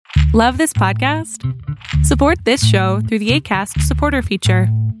Love this podcast? Support this show through the Acast supporter feature.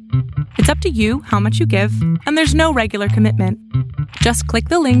 It's up to you how much you give, and there's no regular commitment. Just click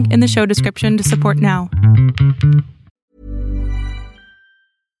the link in the show description to support now.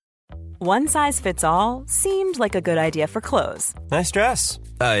 One size fits all seemed like a good idea for clothes. Nice dress.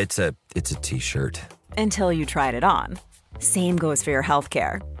 It's a t-shirt. Until you tried it on. Same goes for your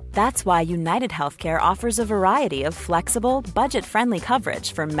healthcare. That's why United Healthcare offers a variety of flexible, budget-friendly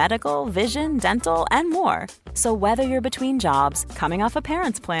coverage for medical, vision, dental, and more. So whether you're between jobs, coming off a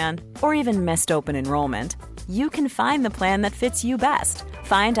parent's plan, or even missed open enrollment, you can find the plan that fits you best.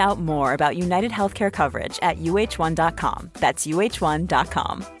 Find out more about United Healthcare coverage at uh1.com. That's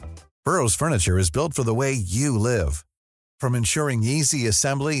uh1.com. Burrow's furniture is built for the way you live. From ensuring easy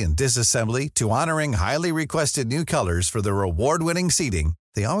assembly and disassembly to honoring highly requested new colors for their award-winning seating,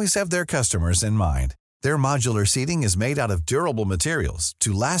 they always have their customers in mind. Their modular seating is made out of durable materials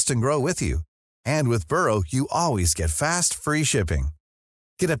to last and grow with you. And with Burrow, you always get fast, free shipping.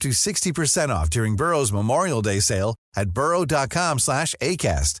 Get up to 60% off during Burrow's Memorial Day sale at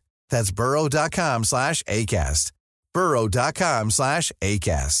burrow.com/ACAST. That's burrow.com/ACAST.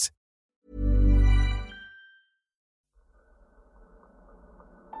 burrow.com/ACAST.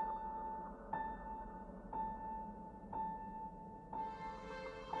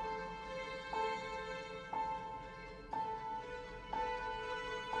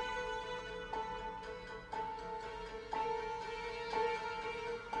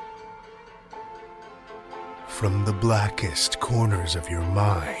 From the blackest corners of your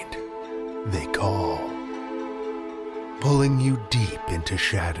mind, they call, pulling you deep into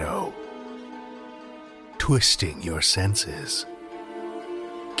shadow, twisting your senses,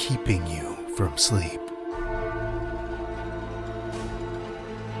 keeping you from sleep.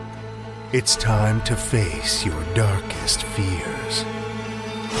 It's time to face your darkest fears.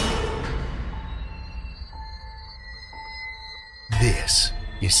 This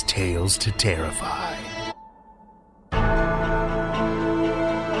is Tales to Terrify.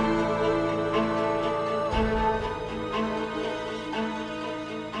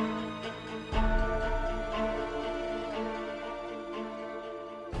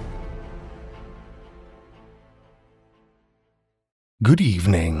 Good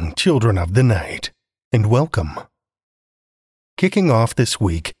evening, children of the night, and welcome. Kicking off this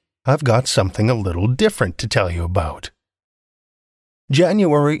week, I've got something a little different to tell you about.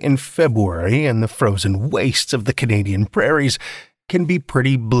 January and February in the frozen wastes of the Canadian prairies can be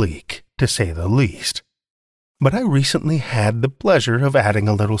pretty bleak, to say the least. But I recently had the pleasure of adding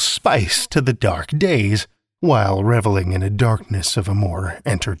a little spice to the dark days while reveling in a darkness of a more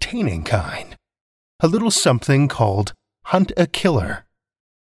entertaining kind. A little something called Hunt a Killer.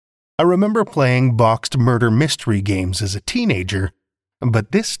 I remember playing boxed murder mystery games as a teenager,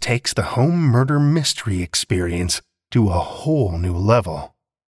 but this takes the home murder mystery experience to a whole new level.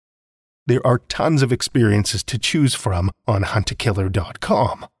 There are tons of experiences to choose from on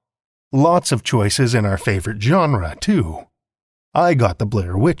huntakiller.com. Lots of choices in our favorite genre, too. I got the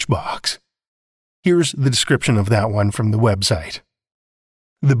Blair Witch box. Here's the description of that one from the website.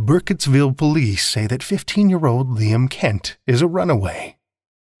 The Burkittsville police say that 15-year-old Liam Kent is a runaway.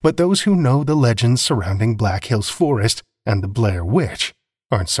 But those who know the legends surrounding Black Hills Forest and the Blair Witch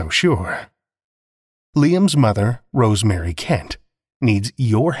aren't so sure. Liam's mother, Rosemary Kent, needs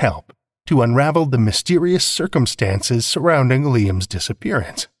your help to unravel the mysterious circumstances surrounding Liam's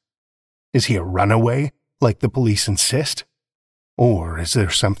disappearance. Is he a runaway, like the police insist? Or is there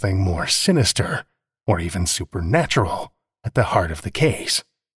something more sinister, or even supernatural, at the heart of the case?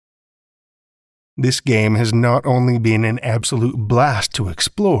 This game has not only been an absolute blast to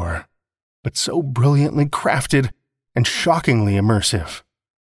explore, but so brilliantly crafted and shockingly immersive.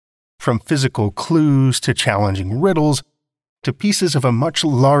 From physical clues to challenging riddles, to pieces of a much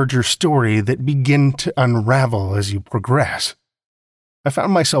larger story that begin to unravel as you progress. I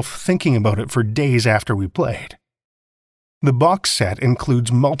found myself thinking about it for days after we played. The box set includes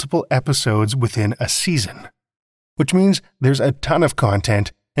multiple episodes within a season, which means there's a ton of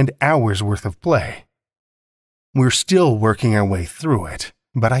content and hours worth of play. We're still working our way through it,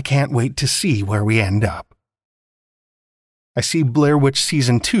 but I can't wait to see where we end up. I see Blair Witch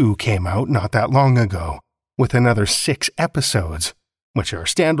Season 2 came out not that long ago, with another 6 episodes, which are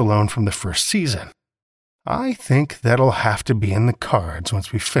standalone from the first season. I think that'll have to be in the cards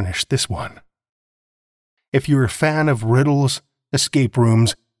once we finish this one. If you're a fan of riddles, escape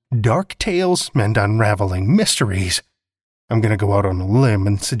rooms, dark tales, and unraveling mysteries, I'm going to go out on a limb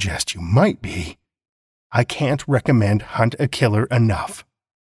and suggest you might be. I can't recommend Hunt a Killer enough.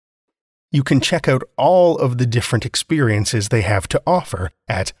 You can check out all of the different experiences they have to offer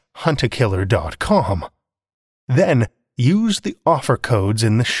at huntakiller.com. Then use the offer codes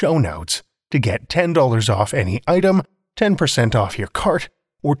in the show notes to get $10 off any item, 10% off your cart,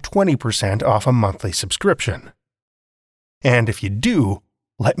 or 20% off a monthly subscription. And if you do,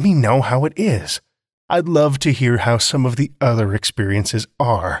 let me know how it is. I'd love to hear how some of the other experiences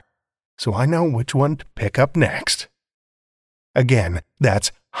are, so I know which one to pick up next. Again,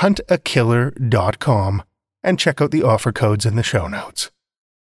 that's huntakiller.com, and check out the offer codes in the show notes.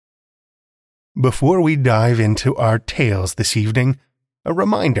 Before we dive into our tales this evening, a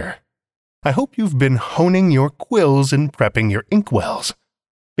reminder. I hope you've been honing your quills and prepping your inkwells,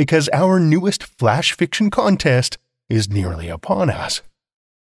 because our newest flash fiction contest is nearly upon us.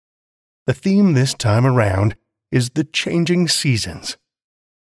 The theme this time around is the changing seasons.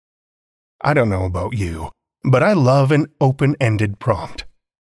 I don't know about you, but I love an open-ended prompt.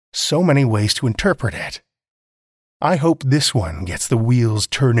 So many ways to interpret it. I hope this one gets the wheels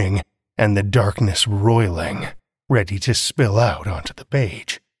turning and the darkness roiling, ready to spill out onto the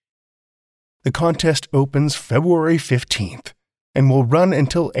page. The contest opens February 15th and will run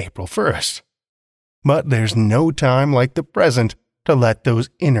until April 1st. But there's no time like the present to let those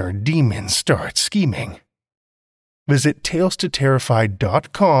inner demons start scheming. Visit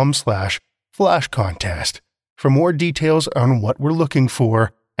talestoterrify.com/flash contest for more details on what we're looking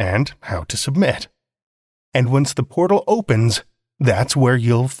for and how to submit. And once the portal opens, that's where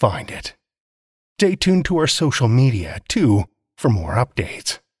you'll find it. Stay tuned to our social media, too, for more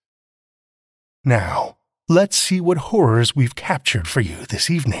updates. Now, let's see what horrors we've captured for you this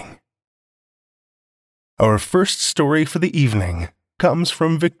evening. Our first story for the evening comes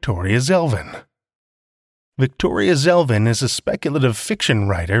from Victoria Zelvin. Victoria Zelvin is a speculative fiction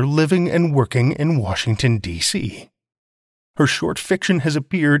writer living and working in Washington, D.C. Her short fiction has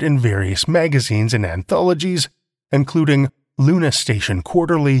appeared in various magazines and anthologies, including Luna Station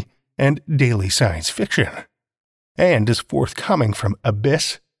Quarterly and Daily Science Fiction, and is forthcoming from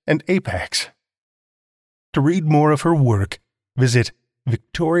Abyss and Apex. To read more of her work, visit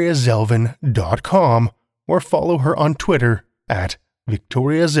victoriazelvin.com or follow her on Twitter at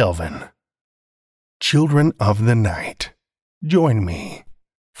victoriazelvin. Children of the Night, join me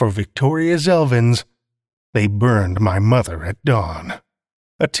for Victoria Zelvin's They Burned My Mother at Dawn,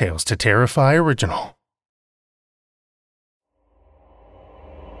 a Tales to Terrify original.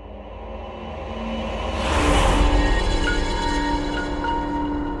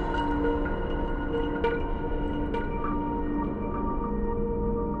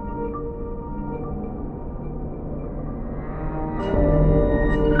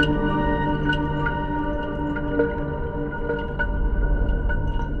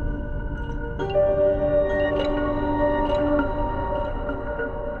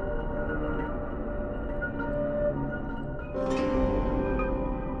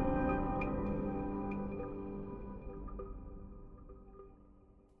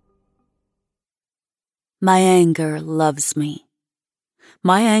 My anger loves me.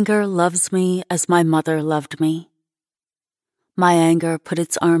 My anger loves me as my mother loved me. My anger put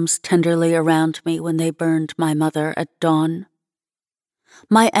its arms tenderly around me when they burned my mother at dawn.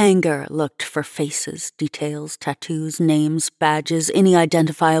 My anger looked for faces, details, tattoos, names, badges, any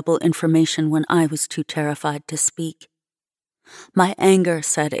identifiable information when I was too terrified to speak. My anger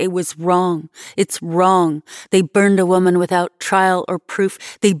said it was wrong. It's wrong. They burned a woman without trial or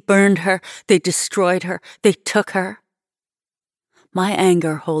proof. They burned her. They destroyed her. They took her. My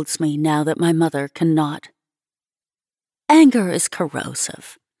anger holds me now that my mother cannot. Anger is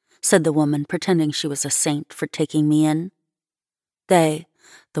corrosive, said the woman, pretending she was a saint for taking me in. They,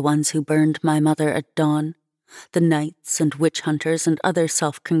 the ones who burned my mother at dawn, the knights and witch hunters and other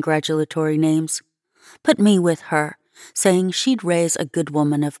self-congratulatory names, put me with her, saying she'd raise a good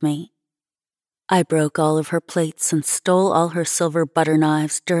woman of me. I broke all of her plates and stole all her silver butter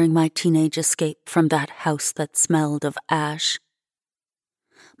knives during my teenage escape from that house that smelled of ash.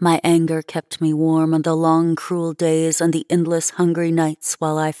 My anger kept me warm on the long, cruel days and the endless, hungry nights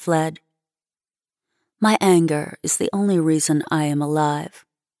while I fled. My anger is the only reason I am alive.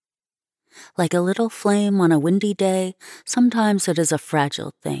 Like a little flame on a windy day, sometimes it is a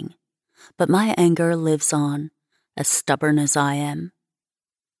fragile thing, but my anger lives on, as stubborn as I am.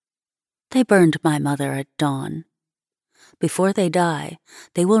 They burned my mother at dawn. Before they die,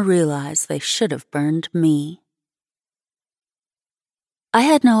 they will realize they should have burned me. I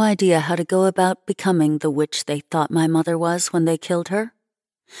had no idea how to go about becoming the witch they thought my mother was when they killed her.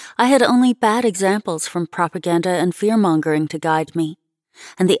 I had only bad examples from propaganda and fear-mongering to guide me,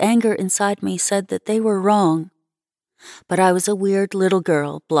 and the anger inside me said that they were wrong. But I was a weird little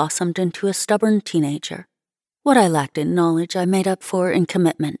girl blossomed into a stubborn teenager. What I lacked in knowledge, I made up for in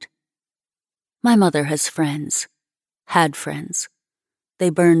commitment. My mother has friends. Had friends. They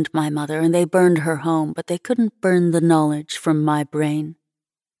burned my mother and they burned her home, but they couldn't burn the knowledge from my brain.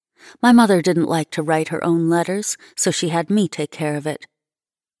 My mother didn't like to write her own letters, so she had me take care of it.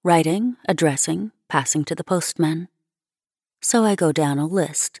 Writing, addressing, passing to the postman. So I go down a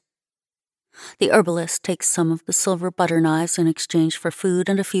list. The herbalist takes some of the silver butter knives in exchange for food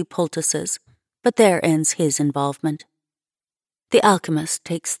and a few poultices, but there ends his involvement. The alchemist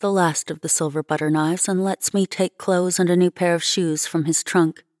takes the last of the silver butter knives and lets me take clothes and a new pair of shoes from his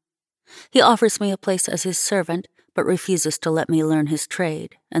trunk. He offers me a place as his servant, but refuses to let me learn his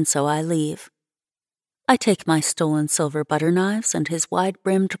trade, and so I leave. I take my stolen silver butter knives and his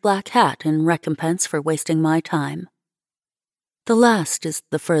wide-brimmed black hat in recompense for wasting my time. The last is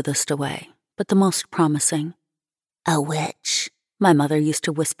the furthest away, but the most promising. "A witch," my mother used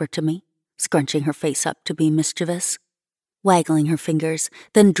to whisper to me, scrunching her face up to be mischievous, waggling her fingers,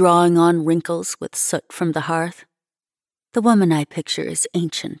 then drawing on wrinkles with soot from the hearth. The woman I picture is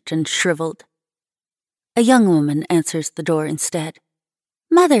ancient and shriveled. A young woman answers the door instead.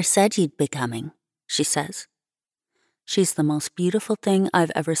 "Mother said you'd be coming," she says. She's the most beautiful thing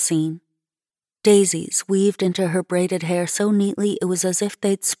I've ever seen. Daisies weaved into her braided hair so neatly it was as if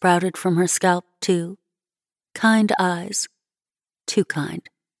they'd sprouted from her scalp, too. Kind eyes. Too kind.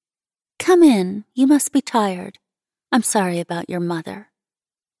 "Come in, you must be tired. I'm sorry about your mother."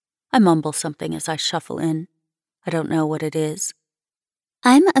 I mumble something as I shuffle in. I don't know what it is.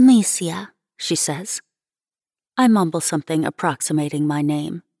 "I'm Amicia," she says. I mumble something approximating my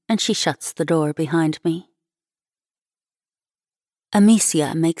name, and she shuts the door behind me.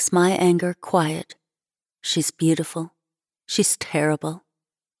 Amicia makes my anger quiet. She's beautiful. She's terrible.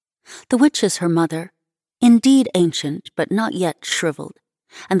 The witch is her mother, indeed ancient, but not yet shriveled,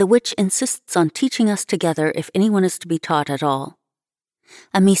 and the witch insists on teaching us together if anyone is to be taught at all.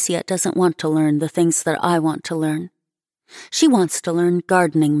 Amicia doesn't want to learn the things that I want to learn. She wants to learn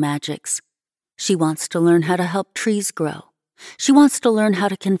gardening magics. She wants to learn how to help trees grow. She wants to learn how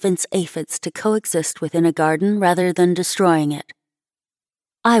to convince aphids to coexist within a garden rather than destroying it.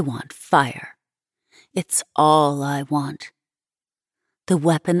 I want fire. It's all I want. The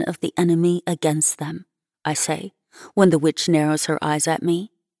weapon of the enemy against them, I say, when the witch narrows her eyes at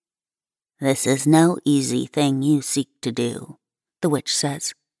me. "This is no easy thing you seek to do," the witch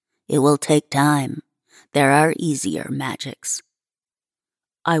says. "It will take time. There are easier magics."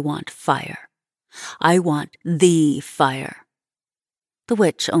 I want fire. I want the fire. The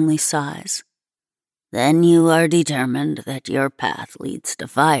witch only sighs. "Then you are determined that your path leads to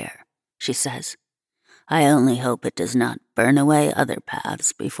fire," she says. "I only hope it does not burn away other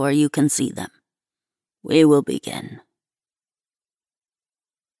paths before you can see them. We will begin."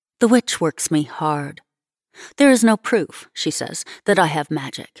 The witch works me hard. There is no proof, she says, that I have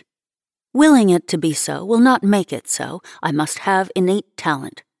magic. Willing it to be so will not make it so. I must have innate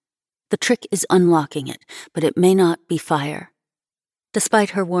talent. The trick is unlocking it, but it may not be fire.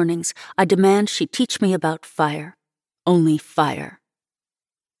 Despite her warnings, I demand she teach me about fire. Only fire.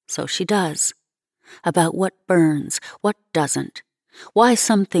 So she does. About what burns, what doesn't. Why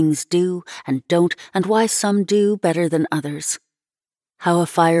some things do and don't, and why some do better than others. How a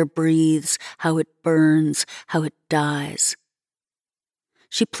fire breathes, how it burns, how it dies.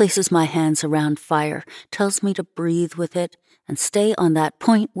 She places my hands around fire, tells me to breathe with it, and stay on that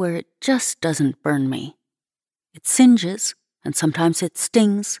point where it just doesn't burn me. It singes, and sometimes it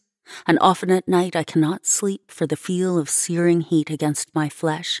stings, and often at night I cannot sleep for the feel of searing heat against my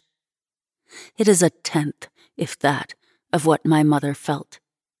flesh. It is 1/10, if that, of what my mother felt.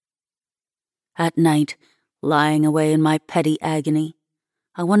 At night, lying away in my petty agony,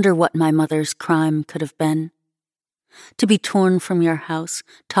 I wonder what my mother's crime could have been. To be torn from your house,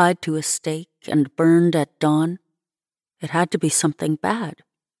 tied to a stake, and burned at dawn, it had to be something bad,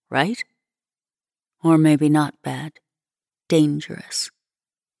 right? Or maybe not bad. Dangerous.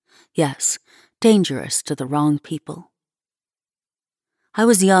 Yes, dangerous to the wrong people. I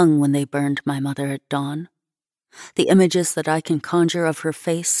was young when they burned my mother at dawn. The images that I can conjure of her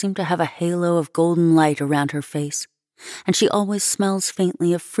face seem to have a halo of golden light around her face, and she always smells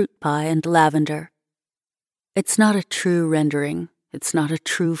faintly of fruit pie and lavender. It's not a true rendering, it's not a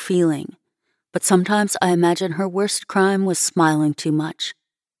true feeling, but sometimes I imagine her worst crime was smiling too much.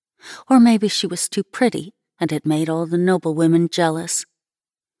 Or maybe she was too pretty, and it made all the noble women jealous.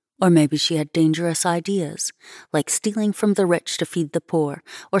 Or maybe she had dangerous ideas, like stealing from the rich to feed the poor,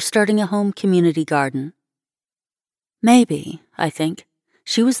 or starting a home community garden. Maybe, I think,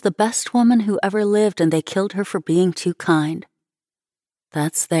 she was the best woman who ever lived and they killed her for being too kind.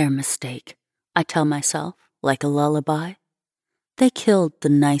 That's their mistake, I tell myself, like a lullaby. They killed the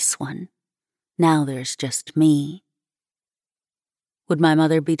nice one. Now there's just me. Would my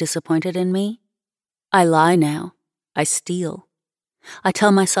mother be disappointed in me? I lie now. I steal. I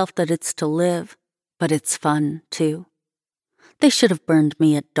tell myself that it's to live, but it's fun, too. They should have burned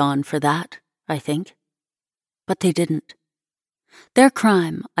me at dawn for that, I think. But they didn't. Their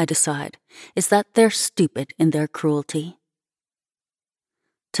crime, I decide, is that they're stupid in their cruelty.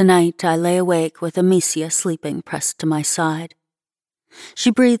 Tonight I lay awake with Amicia sleeping pressed to my side.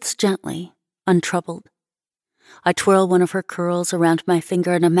 She breathes gently, untroubled. I twirl one of her curls around my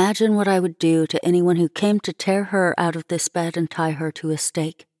finger and imagine what I would do to anyone who came to tear her out of this bed and tie her to a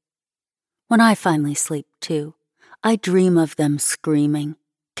stake. When I finally sleep, too, I dream of them screaming,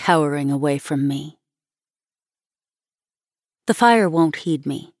 cowering away from me. The fire won't heed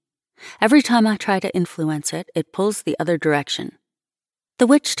me. Every time I try to influence it, it pulls the other direction. The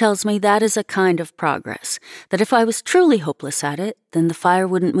witch tells me that is a kind of progress, that if I was truly hopeless at it, then the fire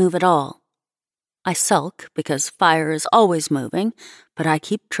wouldn't move at all. I sulk because fire is always moving, but I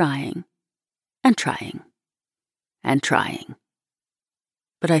keep trying, and trying, and trying.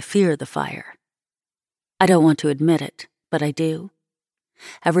 But I fear the fire. I don't want to admit it, but I do.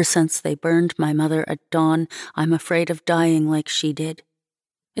 Ever since they burned my mother at dawn, I'm afraid of dying like she did.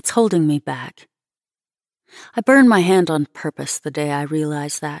 It's holding me back. I burn my hand on purpose the day I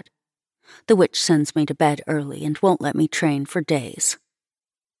realize that. The witch sends me to bed early and won't let me train for days.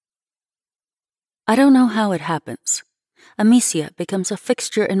 I don't know how it happens. Amicia becomes a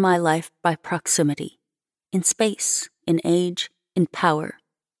fixture in my life by proximity, in space, in age, in power.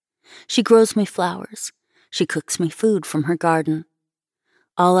 She grows me flowers. She cooks me food from her garden.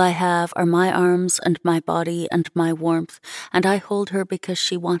 All I have are my arms and my body and my warmth, and I hold her because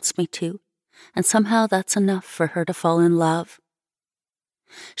she wants me to, and somehow that's enough for her to fall in love.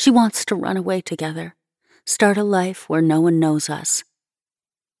 She wants to run away together, start a life where no one knows us.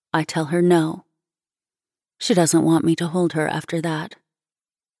 I tell her no. She doesn't want me to hold her after that.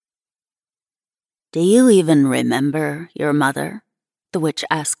 "Do you even remember your mother?" the witch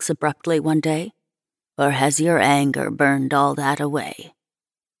asks abruptly one day. "Or has your anger burned all that away?"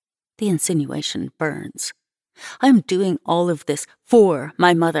 The insinuation burns. I'm doing all of this for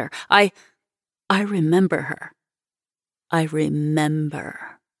my mother. I remember her. I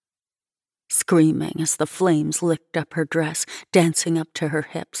remember. Screaming as the flames licked up her dress, dancing up to her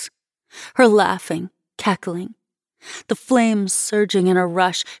hips. Her laughing, cackling. The flames surging in a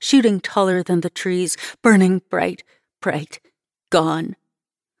rush, shooting taller than the trees, burning bright, bright, gone.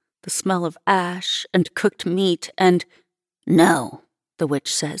 The smell of ash and cooked meat and... "No," the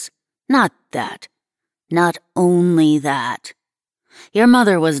witch says. "Not that. Not only that. Your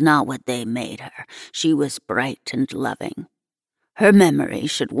mother was not what they made her. She was bright and loving. Her memory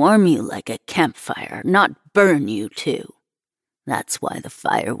should warm you like a campfire, not burn you too. That's why the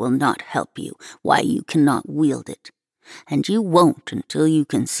fire will not help you, why you cannot wield it. And you won't until you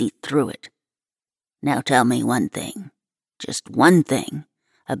can see through it. Now tell me one thing, just one thing,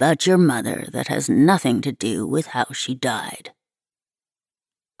 about your mother that has nothing to do with how she died."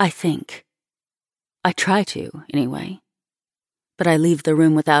 I think. I try to, anyway. But I leave the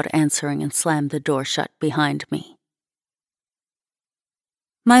room without answering and slam the door shut behind me.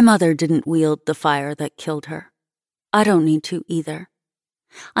 My mother didn't wield the fire that killed her. I don't need to either.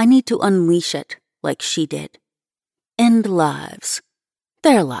 I need to unleash it like she did. End lives.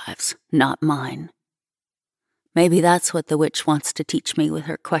 Their lives, not mine. Maybe that's what the witch wants to teach me with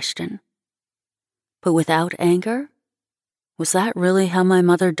her question. But without anger? Was that really how my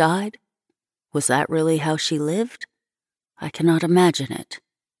mother died? Was that really how she lived? I cannot imagine it.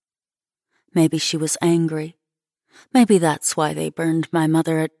 Maybe she was angry. Maybe that's why they burned my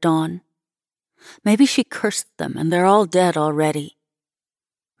mother at dawn. Maybe she cursed them and they're all dead already.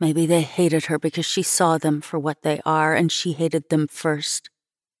 Maybe they hated her because she saw them for what they are and she hated them first.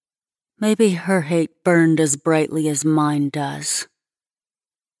 Maybe her hate burned as brightly as mine does.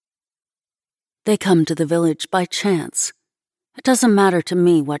 They come to the village by chance. It doesn't matter to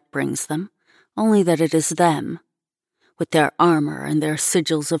me what brings them, only that it is them, with their armor and their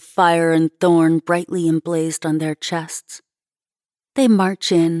sigils of fire and thorn brightly emblazed on their chests. They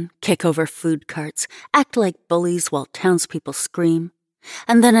march in, kick over food carts, act like bullies while townspeople scream,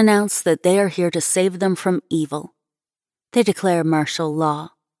 and then announce that they are here to save them from evil. They declare martial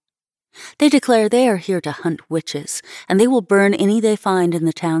law. They declare they are here to hunt witches, and they will burn any they find in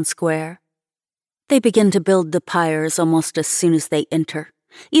the town square. They begin to build the pyres almost as soon as they enter,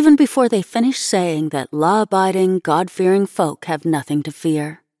 even before they finish saying that law-abiding, God-fearing folk have nothing to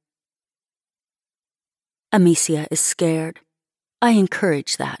fear. Amicia is scared. I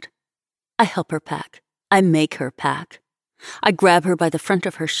encourage that. I help her pack. I make her pack. I grab her by the front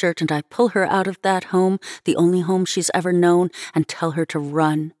of her shirt and I pull her out of that home, the only home she's ever known, and tell her to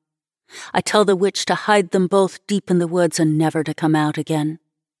run. I tell the witch to hide them both deep in the woods and never to come out again.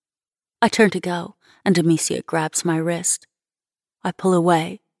 I turn to go, and Amicia grabs my wrist. I pull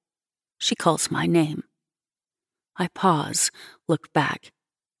away. She calls my name. I pause, look back.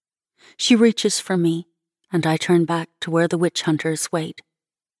 She reaches for me, and I turn back to where the witch hunters wait.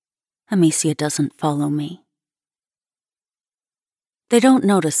 Amicia doesn't follow me. They don't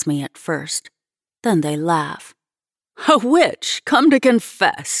notice me at first. Then they laugh. A witch, come to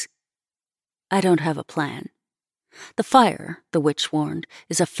confess. I don't have a plan. The fire, the witch warned,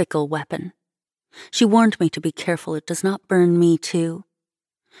 is a fickle weapon. She warned me to be careful it does not burn me too.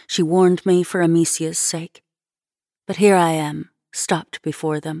 She warned me for Amicia's sake. But here I am, stopped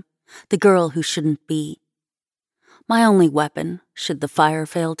before them, the girl who shouldn't be. My only weapon, should the fire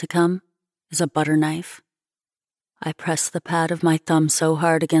fail to come, is a butter knife. I press the pad of my thumb so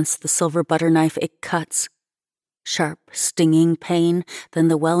hard against the silver butter knife it cuts. Sharp, stinging pain, then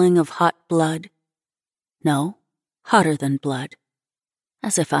the welling of hot blood. No, hotter than blood.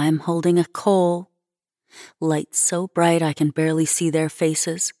 As if I am holding a coal. Light so bright I can barely see their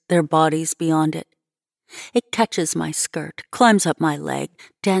faces, their bodies beyond it. It catches my skirt, climbs up my leg,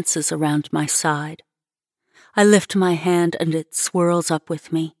 dances around my side. I lift my hand and it swirls up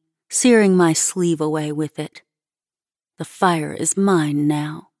with me, searing my sleeve away with it. The fire is mine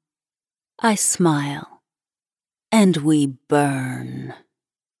now. I smile. And we burn.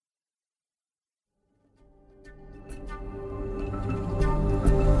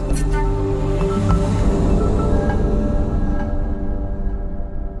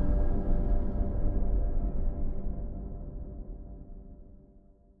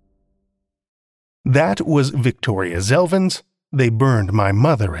 That was Victoria Zelvin's They Burned My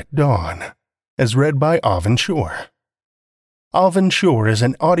Mother at Dawn, as read by Alvin Shore. Alvin Shore is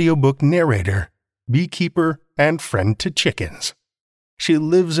an audiobook narrator, beekeeper, and friend to chickens. She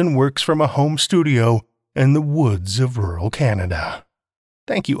lives and works from a home studio in the woods of rural Canada.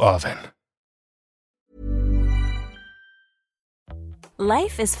 Thank you, Alvin.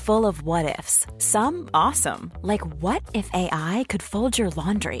 Life is full of what-ifs. Some awesome, like what if AI could fold your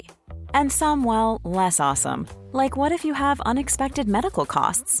laundry? And some, well, less awesome, like what if you have unexpected medical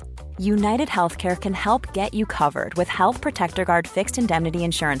costs? United Healthcare can help get you covered with Health Protector Guard fixed indemnity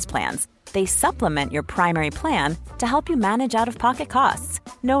insurance plans. They supplement your primary plan to help you manage out-of-pocket costs.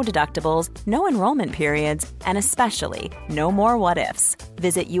 No deductibles, no enrollment periods, and especially no more what-ifs.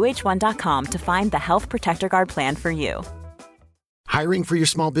 Visit uh1.com to find the Health Protector Guard plan for you. Hiring for your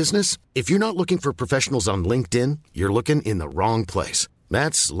small business? If you're not looking for professionals on LinkedIn, you're looking in the wrong place.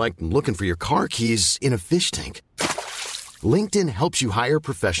 That's like looking for your car keys in a fish tank. LinkedIn helps you hire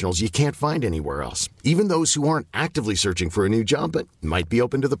professionals you can't find anywhere else, even those who aren't actively searching for a new job but might be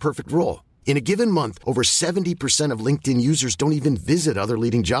open to the perfect role. In a given month, over 70% of LinkedIn users don't even visit other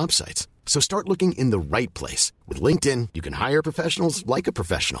leading job sites. So start looking in the right place. With LinkedIn, you can hire professionals like a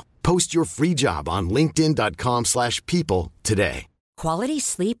professional. Post your free job on linkedin.com/people today. Quality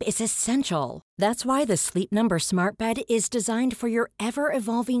sleep is essential. That's why the Sleep Number Smart Bed is designed for your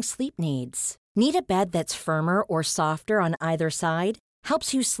ever-evolving sleep needs. Need a bed that's firmer or softer on either side?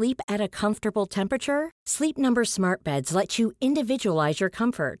 Helps you sleep at a comfortable temperature? Sleep Number Smart Beds let you individualize your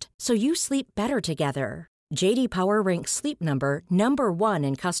comfort, so you sleep better together. J.D. Power ranks Sleep Number number 1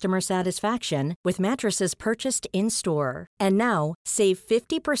 in customer satisfaction with mattresses purchased in-store. And now, save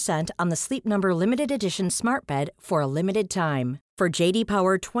 50% on the Sleep Number Limited Edition Smart Bed for a limited time. For J.D.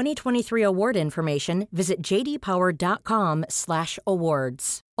 Power 2023 award information, visit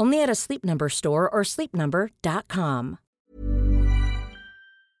jdpower.com/awards. Only at a Sleep Number store or sleepnumber.com.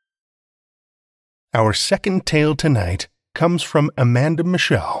 Our second tale tonight comes from Amanda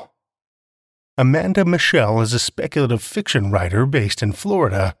Michele. Amanda Michele is a speculative fiction writer based in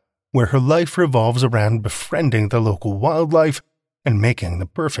Florida, where her life revolves around befriending the local wildlife and making the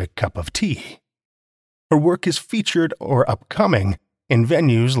perfect cup of tea. Her work is featured or upcoming in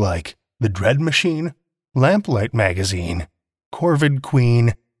venues like The Dread Machine, Lamplight Magazine, Corvid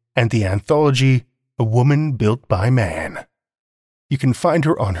Queen, and the anthology A Woman Built by Man. You can find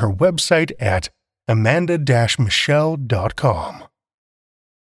her on her website at amanda-michele.com.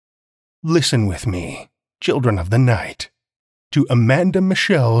 Listen with me, children of the night, to Amanda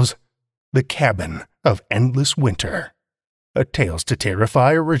Michele's The Cabin of Endless Winter, a Tales to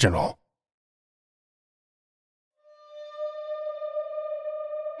Terrify original.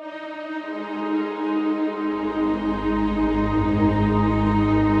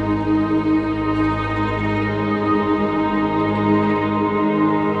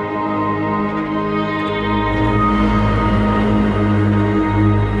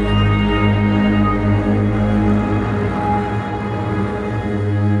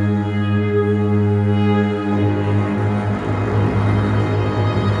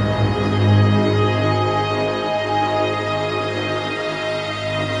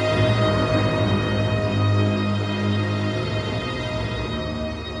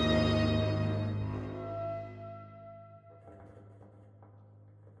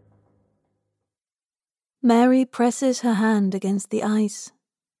 Mary presses her hand against the ice.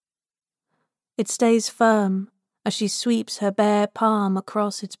 It stays firm as she sweeps her bare palm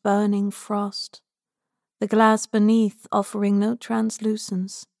across its burning frost, the glass beneath offering no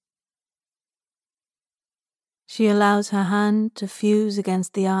translucence. She allows her hand to fuse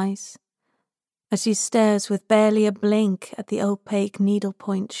against the ice as she stares with barely a blink at the opaque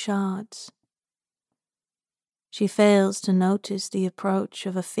needlepoint shards. She fails to notice the approach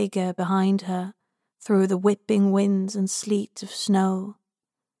of a figure behind her through the whipping winds and sleet of snow,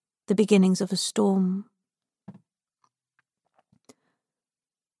 the beginnings of a storm.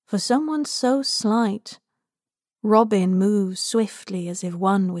 For someone so slight, Robin moves swiftly as if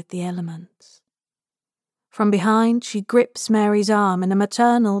one with the elements. From behind, she grips Mary's arm in a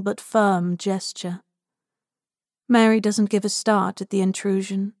maternal but firm gesture. Mary doesn't give a start at the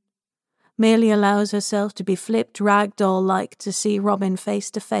intrusion, merely allows herself to be flipped ragdoll-like to see Robin face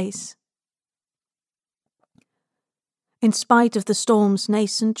to face. In spite of the storm's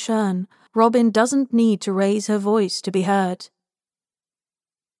nascent churn, Robin doesn't need to raise her voice to be heard.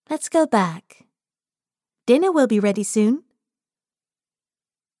 Let's go back. Dinner will be ready soon.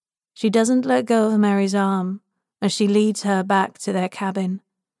 She doesn't let go of Mary's arm as she leads her back to their cabin,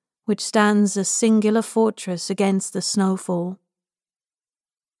 which stands a singular fortress against the snowfall.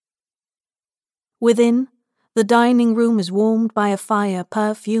 Within, the dining room is warmed by a fire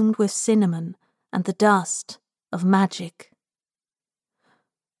perfumed with cinnamon and the dust of magic.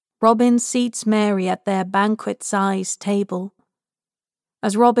 Robin seats Mary at their banquet-sized table.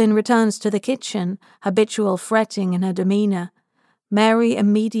 As Robin returns to the kitchen, habitual fretting in her demeanour, Mary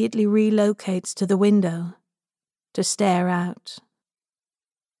immediately relocates to the window to stare out.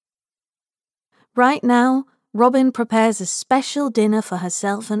 Right now, Robin prepares a special dinner for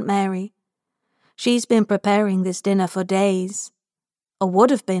herself and Mary. She's been preparing this dinner for days, or would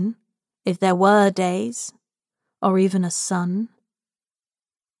have been, if there were days, or even a sun.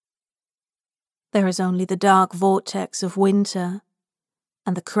 There is only the dark vortex of winter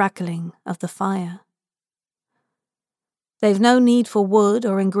and the crackling of the fire. They've no need for wood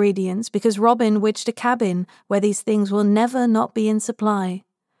or ingredients because Robin witched a cabin where these things will never not be in supply.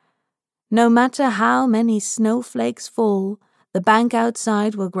 No matter how many snowflakes fall, the bank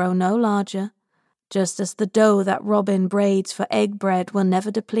outside will grow no larger, just as the dough that Robin braids for egg bread will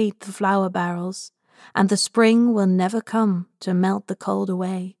never deplete the flour barrels, and the spring will never come to melt the cold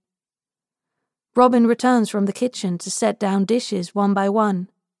away. Robin returns from the kitchen to set down dishes one by one.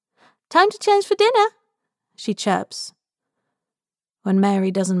 Time to change for dinner, she chirps. When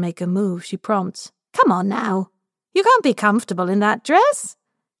Mary doesn't make a move, she prompts, Come on now. You can't be comfortable in that dress.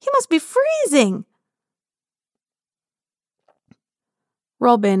 You must be freezing.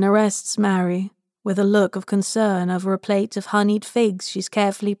 Robin arrests Mary with a look of concern over a plate of honeyed figs she's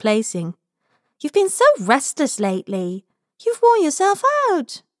carefully placing. You've been so restless lately. You've worn yourself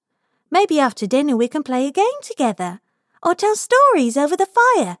out. Maybe after dinner we can play a game together, or tell stories over the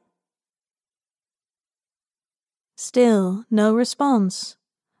fire. Still no response,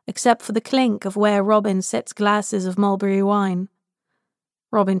 except for the clink of where Robin sets glasses of mulberry wine.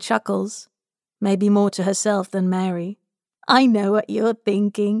 Robin chuckles, maybe more to herself than Mary. I know what you're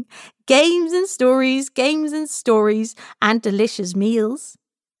thinking. Games and stories, and delicious meals.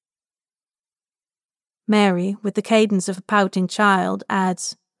 Mary, with the cadence of a pouting child,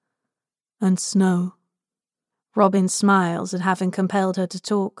 adds, And snow. Robin smiles at having compelled her to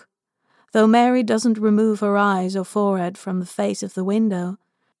talk. Though Mary doesn't remove her eyes or forehead from the face of the window,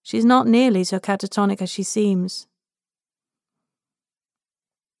 she's not nearly so catatonic as she seems.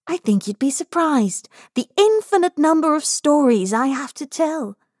 I think you'd be surprised, the infinite number of stories I have to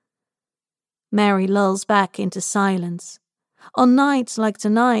tell. Mary lulls back into silence. On nights like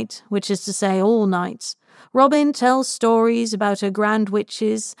tonight, which is to say all nights, Robin tells stories about her grand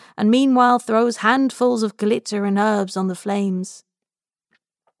witches and meanwhile throws handfuls of glitter and herbs on the flames.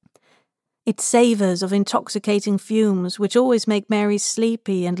 It savours of intoxicating fumes which always make Mary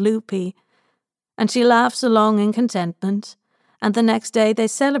sleepy and loopy, and she laughs along in contentment, and the next day they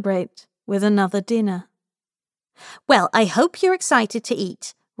celebrate with another dinner. Well, I hope you're excited to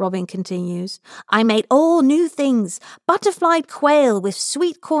eat, Robin continues. I made all new things, butterflied quail with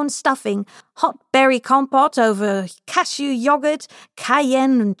sweet corn stuffing, hot berry compote over cashew yogurt,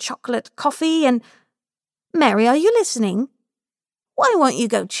 cayenne and chocolate coffee, and... Mary, are you listening? Why won't you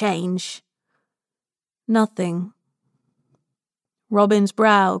go change? Nothing. Robin's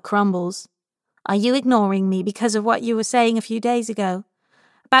brow crumbles. Are you ignoring me because of what you were saying a few days ago?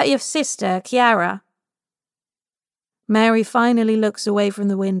 About your sister, Chiara? Mary finally looks away from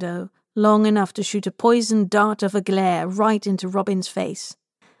the window, long enough to shoot a poisoned dart of a glare right into Robin's face.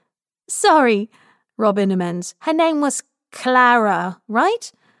 Sorry, Robin amends. Her name was Clara,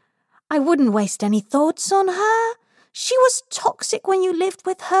 right? I wouldn't waste any thoughts on her. She was toxic when you lived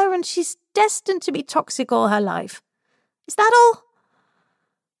with her, and she's destined to be toxic all her life. Is that all?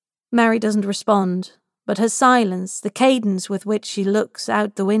 Mary doesn't respond, but her silence, the cadence with which she looks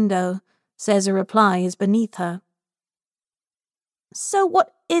out the window, says a reply is beneath her. So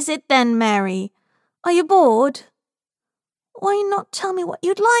what is it then, Mary? Are you bored? Why not tell me what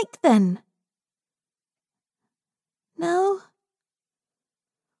you'd like then? No?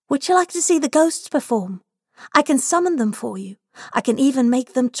 Would you like to see the ghosts perform? I can summon them for you. I can even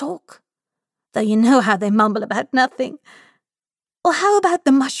make them talk. Though you know how they mumble about nothing. Or how about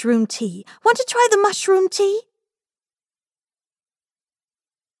the mushroom tea? Want to try the mushroom tea?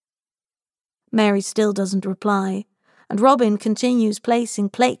 Mary still doesn't reply, and Robin continues placing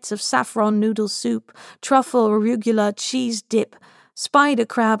plates of saffron noodle soup, truffle arugula cheese dip, spider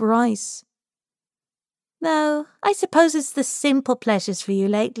crab rice. No, I suppose it's the simple pleasures for you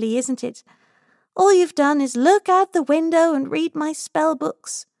lately, isn't it? All you've done is look out the window and read my spell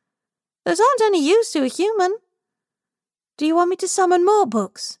books. Those aren't any use to a human. Do you want me to summon more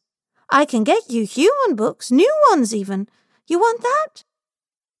books? I can get you human books, new ones even. You want that?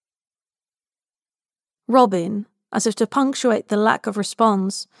 Robin, as if to punctuate the lack of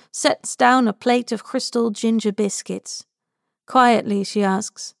response, sets down a plate of crystal ginger biscuits. Quietly, she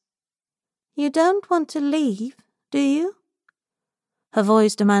asks, You don't want to leave, do you? Her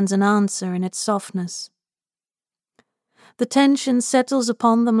voice demands an answer in its softness. The tension settles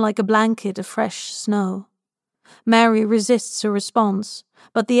upon them like a blanket of fresh snow. Mary resists a response,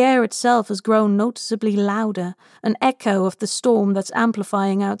 but the air itself has grown noticeably louder, an echo of the storm that's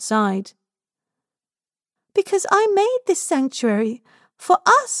amplifying outside. Because I made this sanctuary for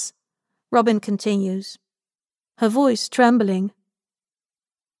us, Robin continues, her voice trembling.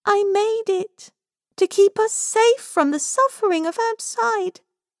 I made it to keep us safe from the suffering of outside.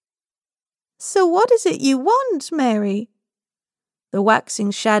 So what is it you want, Mary? The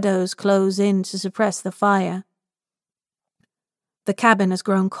waxing shadows close in to suppress the fire. The cabin has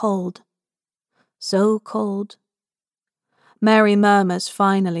grown cold. So cold. Mary murmurs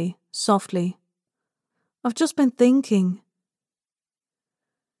finally, softly, I've just been thinking.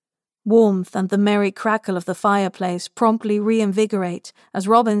 Warmth and the merry crackle of the fireplace promptly reinvigorate as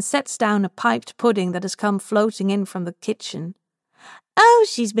Robin sets down a piped pudding that has come floating in from the kitchen. Oh,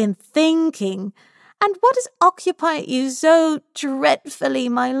 she's been thinking. And what has occupied you so dreadfully,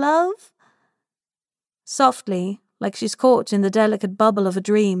 my love? Softly, like she's caught in the delicate bubble of a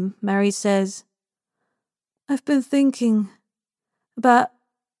dream, Mary says, I've been thinking about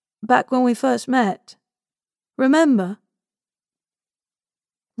back when we first met. Remember?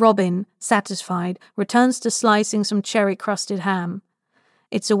 Robin, satisfied, returns to slicing some cherry-crusted ham.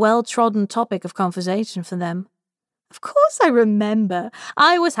 It's a well-trodden topic of conversation for them. Of course I remember.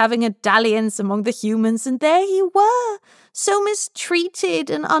 I was having a dalliance among the humans, and there you were, so mistreated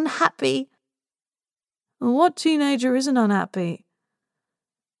and unhappy. What teenager isn't unhappy?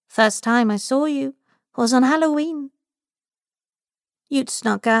 First time I saw you was on Halloween. You'd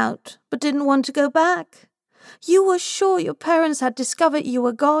snuck out, but didn't want to go back. You were sure your parents had discovered you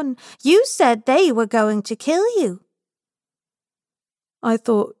were gone. You said they were going to kill you. I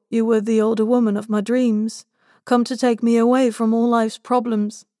thought you were the older woman of my dreams, come to take me away from all life's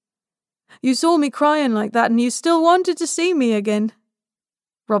problems. You saw me crying like that and you still wanted to see me again.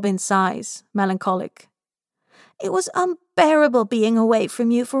 Robin sighs, melancholic. It was unbearable being away from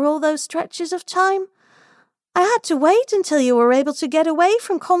you for all those stretches of time. I had to wait until you were able to get away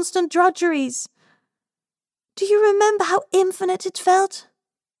from constant drudgeries. Do you remember how infinite it felt?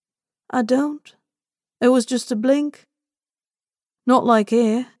 I don't. It was just a blink. Not like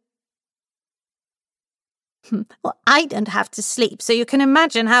here. Well, I don't have to sleep, so you can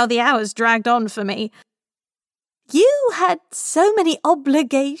imagine how the hours dragged on for me. You had so many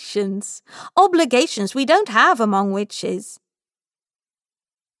obligations. Obligations we don't have among witches.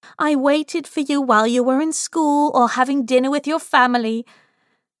 I waited for you while you were in school or having dinner with your family.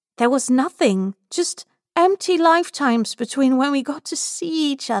 There was nothing, just empty lifetimes between when we got to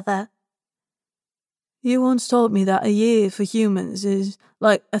see each other. You once told me that a year for humans is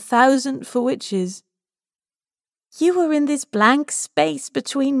like 1,000 for witches. You were in this blank space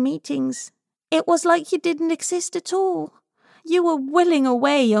between meetings. It was like you didn't exist at all. You were willing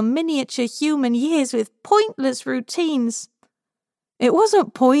away your miniature human years with pointless routines. It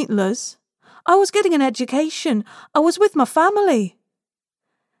wasn't pointless. I was getting an education. I was with my family.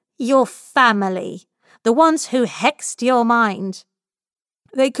 Your family. The ones who hexed your mind.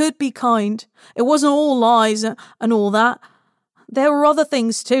 They could be kind. It wasn't all lies and all that. there were other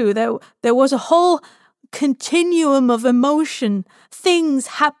things too. There was a whole continuum of emotion, things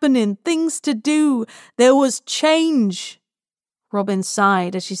happening, things to do. There was change. Robin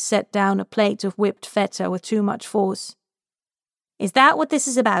sighed as she set down a plate of whipped feta with too much force. Is that what this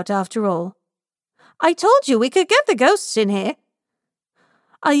is about, after all? I told you we could get the ghosts in here.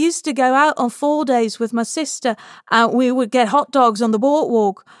 I used to go out on 4 days with my sister, and we would get hot dogs on the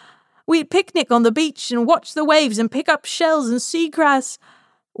boardwalk. We'd picnic on the beach and watch the waves and pick up shells and seagrass.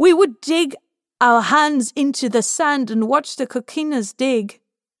 We would dig our hands into the sand and watch the coquinas dig.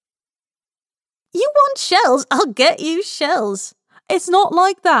 You want shells? I'll get you shells. It's not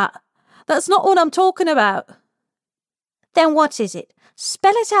like that. That's not what I'm talking about. Then what is it?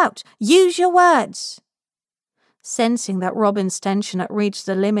 Spell it out. Use your words. Sensing that Robin's tension had reached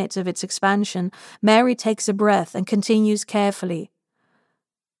the limit of its expansion, Mary takes a breath and continues carefully.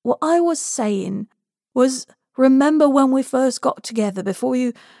 What I was saying was, remember when we first got together before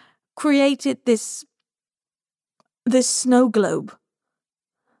you created this snow globe?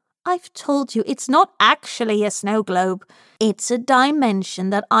 I've told you it's not actually a snow globe. It's a dimension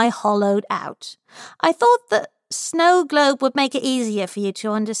that I hollowed out. I thought the snow globe would make it easier for you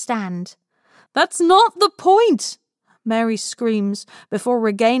to understand. That's not the point, Mary screams before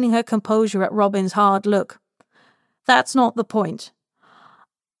regaining her composure at Robin's hard look. That's not the point.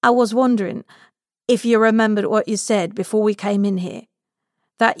 I was wondering if you remembered what you said before we came in here,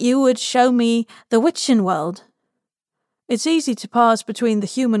 that you would show me the witching world. It's easy to pass between the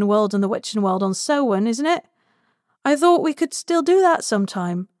human world and the witching world on Selwyn, isn't it? I thought we could still do that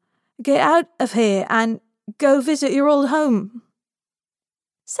sometime. Get out of here and go visit your old home.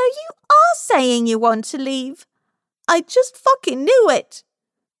 So you are saying you want to leave? I just fucking knew it.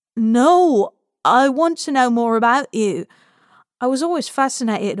 No, I want to know more about you. I was always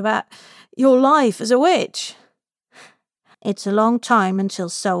fascinated about your life as a witch. It's a long time until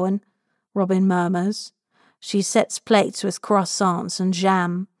Selwyn, Robin murmurs. She sets plates with croissants and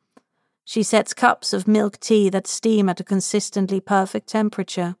jam. She sets cups of milk tea that steam at a consistently perfect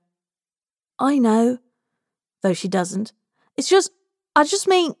temperature. I know, though she doesn't. I just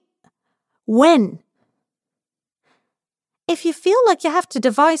mean, when? If you feel like you have to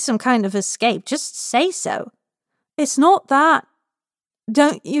devise some kind of escape, just say so. It's not that.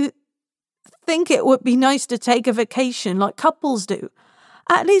 Don't you think it would be nice to take a vacation like couples do?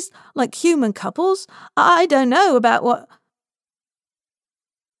 At least like human couples. I don't know about what...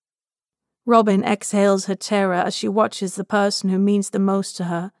 Robin exhales her terror as she watches the person who means the most to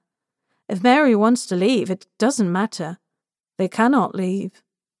her. If Mary wants to leave, it doesn't matter. They cannot leave.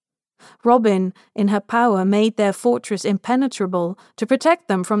 Robin, in her power, made their fortress impenetrable to protect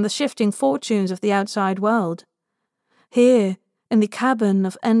them from the shifting fortunes of the outside world. Here, in the cabin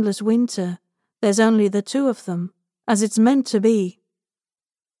of endless winter, there's only the two of them, as it's meant to be.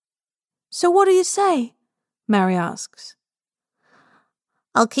 So what do you say? Mary asks.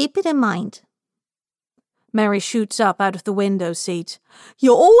 I'll keep it in mind. Mary shoots up out of the window seat.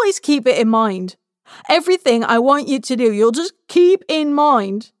 You'll always keep it in mind. Everything I want you to do, you'll just keep in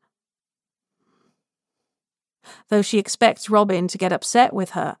mind. Though she expects Robin to get upset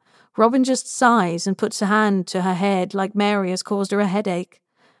with her, Robin just sighs and puts a hand to her head like Mary has caused her a headache,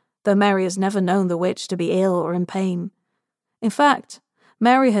 though Mary has never known the witch to be ill or in pain. In fact,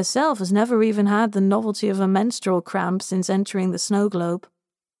 Mary herself has never even had the novelty of a menstrual cramp since entering the snow globe.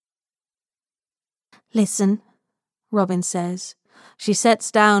 Listen, Robin says. She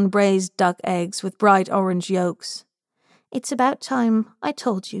sets down braised duck eggs with bright orange yolks. It's about time I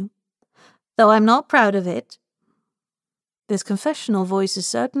told you, though I'm not proud of it. This confessional voice is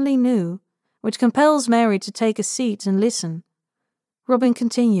certainly new, which compels Mary to take a seat and listen. Robin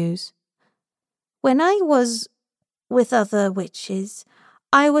continues. When I was with other witches,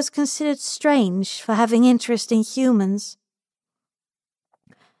 I was considered strange for having interest in humans.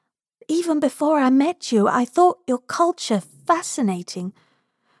 Even before I met you, I thought your culture fascinating,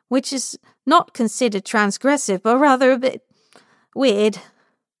 which is not considered transgressive, but rather a bit weird.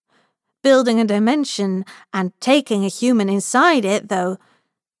 Building a dimension and taking a human inside it, though,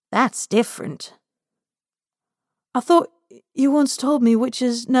 that's different. I thought you once told me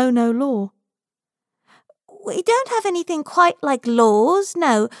witches know no law. We don't have anything quite like laws,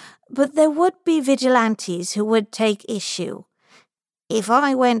 no, but there would be vigilantes who would take issue. If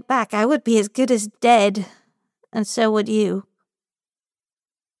I went back, I would be as good as dead, and so would you.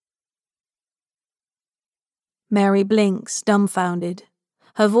 Mary blinks, dumbfounded.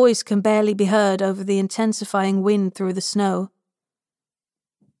 Her voice can barely be heard over the intensifying wind through the snow.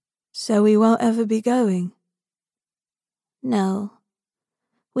 So we won't ever be going? No,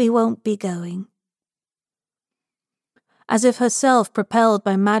 we won't be going. As if herself propelled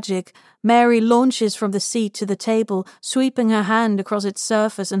by magic, Mary launches from the seat to the table, sweeping her hand across its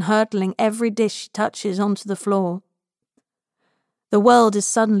surface and hurtling every dish she touches onto the floor. The world is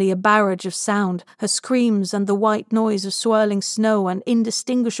suddenly a barrage of sound, her screams and the white noise of swirling snow and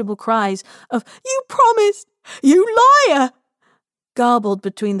indistinguishable cries of, "You promised! You liar!" garbled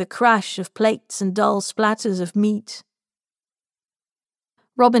between the crash of plates and dull splatters of meat.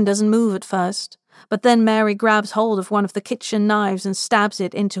 Robin doesn't move at first, but then Mary grabs hold of one of the kitchen knives and stabs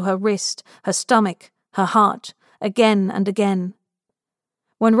it into her wrist, her stomach, her heart, again and again.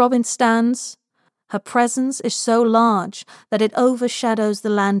 When Robin stands, her presence is so large that it overshadows the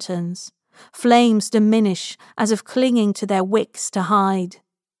lanterns. Flames diminish as if clinging to their wicks to hide.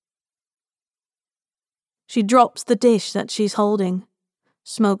 She drops the dish that she's holding,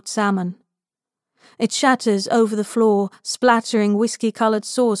 smoked salmon. It shatters over the floor, splattering whiskey-coloured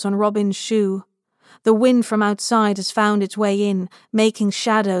sauce on Robin's shoe. The wind from outside has found its way in, making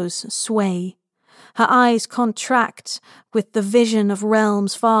shadows sway. Her eyes contract with the vision of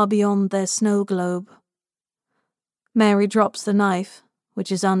realms far beyond their snow globe. Mary drops the knife,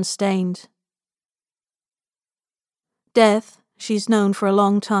 which is unstained. Death, she's known for a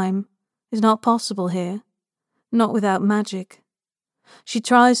long time, is not possible here, not without magic. She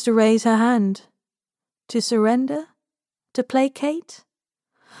tries to raise her hand, to surrender, to placate,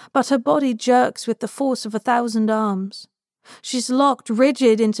 but her body jerks with the force of 1,000 arms. She's locked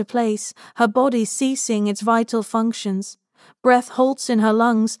rigid into place, her body ceasing its vital functions. Breath halts in her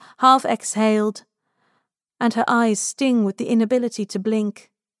lungs, half exhaled, and her eyes sting with the inability to blink,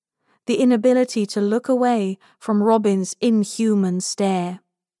 the inability to look away from Robin's inhuman stare.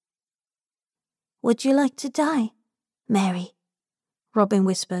 "Would you like to die, Mary?" Robin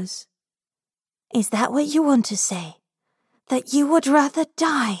whispers. "Is that what you want to say? That you would rather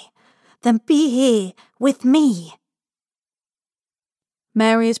die than be here with me?"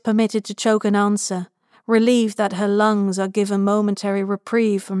 Mary is permitted to choke an answer, relieved that her lungs are given momentary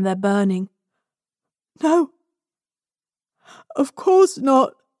reprieve from their burning. "No, of course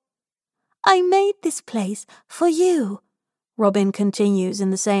not." "I made this place for you," Robin continues in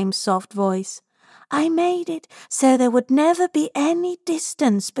the same soft voice. "I made it so there would never be any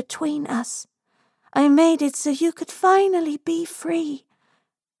distance between us. I made it so you could finally be free.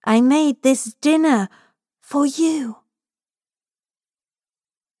 I made this dinner for you."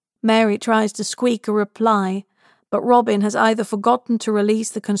 Mary tries to squeak a reply, but Robin has either forgotten to release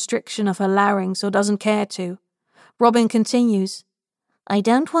the constriction of her larynx or doesn't care to. Robin continues, "I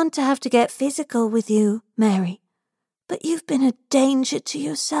don't want to have to get physical with you, Mary, but you've been a danger to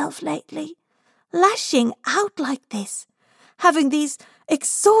yourself lately, lashing out like this, having these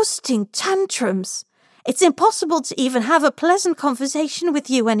exhausting tantrums. It's impossible to even have a pleasant conversation with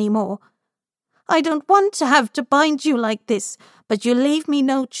you anymore. I don't want to have to bind you like this, but you leave me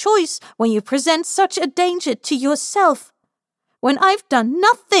no choice when you present such a danger to yourself, when I've done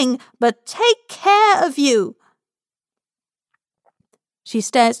nothing but take care of you." She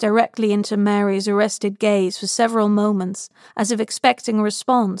stares directly into Mary's arrested gaze for several moments, as if expecting a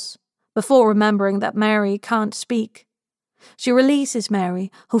response, before remembering that Mary can't speak. She releases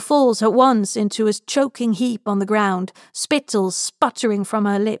Mary, who falls at once into a choking heap on the ground, spittle sputtering from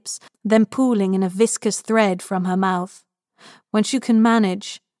her lips, then pooling in a viscous thread from her mouth. When she can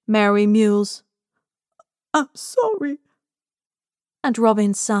manage, Mary mews, "I'm sorry." And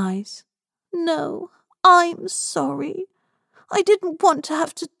Robin sighs, "No, I'm sorry. I didn't want to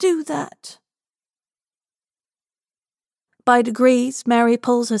have to do that." By degrees, Mary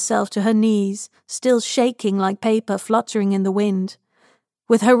pulls herself to her knees, still shaking like paper fluttering in the wind.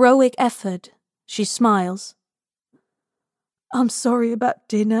 With heroic effort, she smiles. "I'm sorry about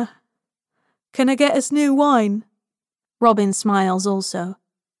dinner. Can I get us new wine?" Robin smiles also.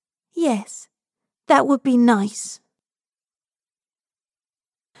 "Yes, that would be nice."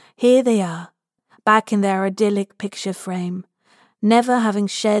 Here they are, back in their idyllic picture frame, never having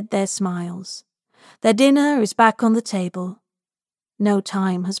shed their smiles. Their dinner is back on the table. No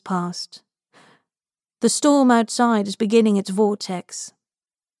time has passed. The storm outside is beginning its vortex.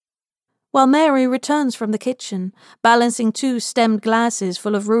 While Mary returns from the kitchen, balancing 2 stemmed glasses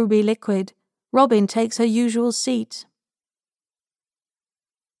full of ruby liquid, Robin takes her usual seat.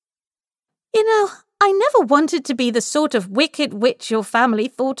 "You know, I never wanted to be the sort of wicked witch your family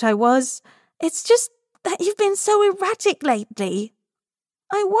thought I was. It's just that you've been so erratic lately.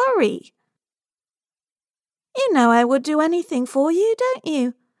 I worry. You know I would do anything for you, don't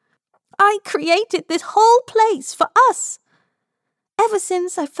you? I created this whole place for us. Ever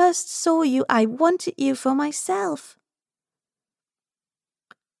since I first saw you, I wanted you for myself."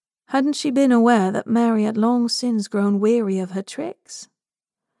 Hadn't she been aware that Mary had long since grown weary of her tricks?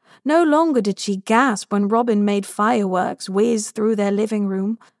 No longer did she gasp when Robin made fireworks whiz through their living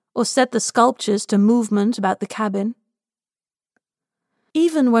room or set the sculptures to movement about the cabin.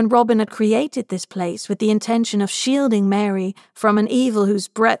 Even when Robin had created this place with the intention of shielding Mary from an evil whose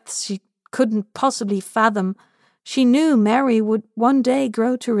breadth she couldn't possibly fathom, she knew Mary would one day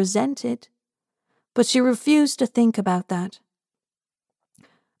grow to resent it. But she refused to think about that.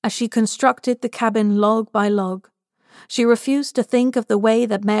 As she constructed the cabin log by log, she refused to think of the way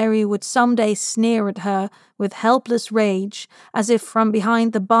that Mary would someday sneer at her with helpless rage, as if from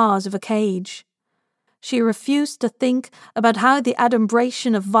behind the bars of a cage. She refused to think about how the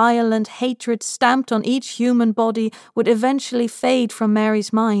adumbration of violent hatred stamped on each human body would eventually fade from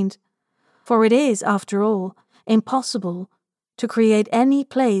Mary's mind. For it is, after all, impossible to create any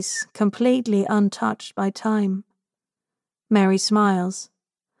place completely untouched by time. Mary smiles.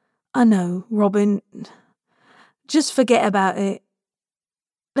 I know, Robin. Just forget about it.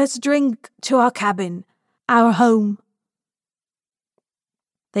 Let's drink to our cabin, our home.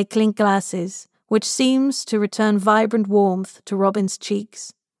 They clink glasses, which seems to return vibrant warmth to Robin's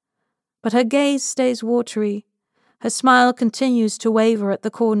cheeks. But her gaze stays watery. Her smile continues to waver at the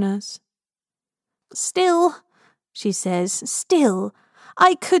corners. Still, she says, still,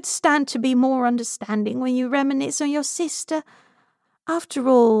 I could stand to be more understanding when you reminisce on your sister. After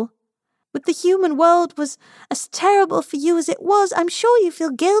all, but the human world was as terrible for you as it was. I'm sure you feel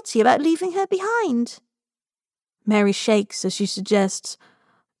guilty about leaving her behind. Mary shakes as she suggests,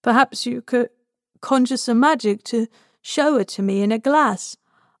 perhaps you could conjure some magic to show her to me in a glass.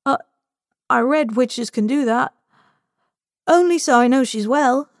 I read witches can do that. Only so I know she's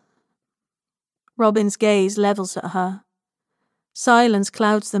well. Robin's gaze levels at her. Silence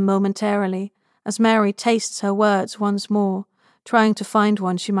clouds them momentarily as Mary tastes her words once more, trying to find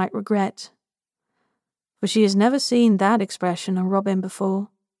one she might regret. For she has never seen that expression on Robin before.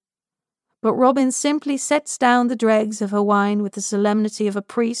 But Robin simply sets down the dregs of her wine with the solemnity of a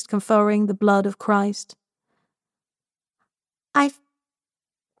priest conferring the blood of Christ. I've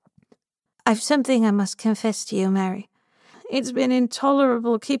something I must confess to you, Mary. It's been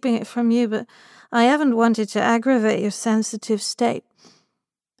intolerable keeping it from you, but I haven't wanted to aggravate your sensitive state.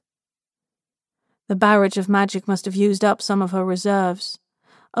 The barrage of magic must have used up some of her reserves.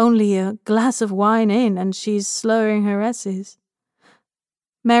 Only a glass of wine in, and she's slurring her S's.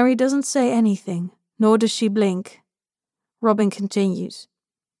 Mary doesn't say anything, nor does she blink. Robin continues.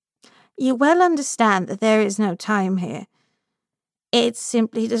 You well understand that there is no time here. It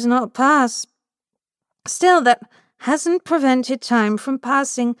simply does not pass. Still, that hasn't prevented time from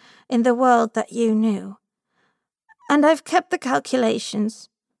passing in the world that you knew. And I've kept the calculations.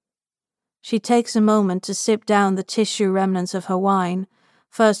 She takes a moment to sip down the tissue remnants of her wine,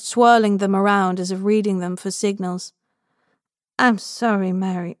 first swirling them around as if reading them for signals. I'm sorry,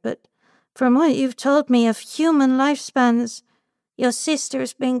 Mary, but from what you've told me of human lifespans, your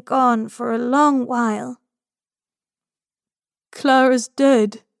sister's been gone for a long while. Clara's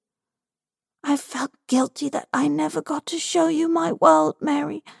dead. I felt guilty that I never got to show you my world,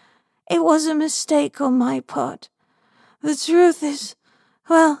 Mary. It was a mistake on my part. The truth is,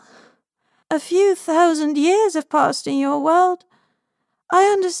 well, a few thousand years have passed in your world. I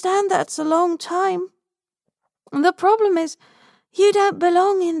understand that's a long time. The problem is, you don't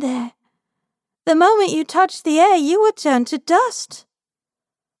belong in there. The moment you touch the air, you would turn to dust.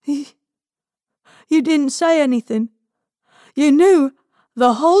 You didn't say anything. You knew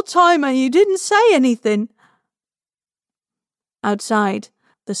the whole time and you didn't say anything. Outside,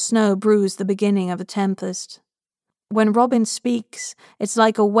 the snow brews the beginning of a tempest. When Robin speaks, it's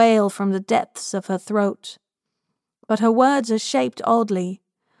like a wail from the depths of her throat. But her words are shaped oddly.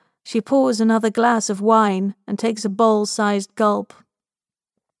 She pours another glass of wine and takes a bowl-sized gulp.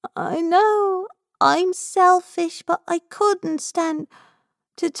 I know I'm selfish, but I couldn't stand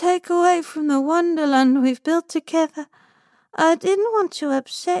to take away from the wonderland we've built together. I didn't want to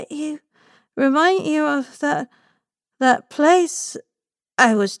upset you, remind you of that place.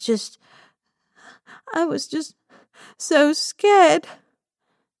 I was just so scared.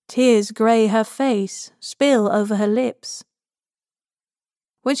 Tears grey her face, spill over her lips.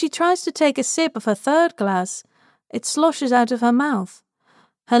 When she tries to take a sip of her third glass, it sloshes out of her mouth.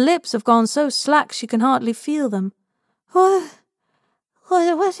 Her lips have gone so slack she can hardly feel them. What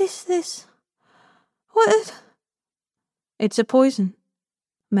is this? What? It's a poison,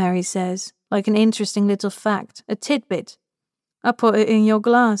 Mary says, like an interesting little fact, a tidbit. I put it in your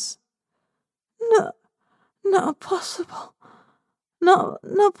glass. No, not possible.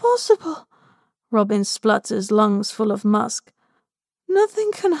 Not possible. Robin splutters, lungs full of musk.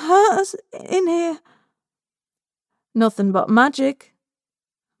 Nothing can hurt us in here. Nothing but magic,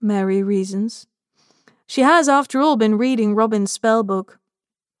 Mary reasons. She has, after all, been reading Robin's spell book.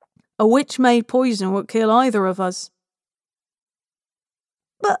 A witch-made poison would kill either of us.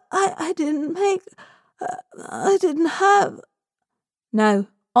 But I didn't make... I didn't have... No,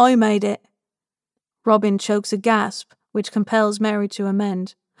 I made it. Robin chokes a gasp, which compels Mary to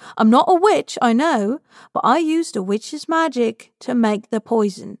amend. I'm not a witch, I know, but I used a witch's magic to make the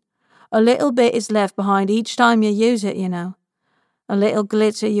poison. A little bit is left behind each time you use it, you know. A little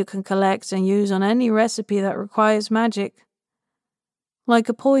glitter you can collect and use on any recipe that requires magic. Like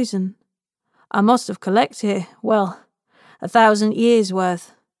a poison. I must have collected, 1,000 years'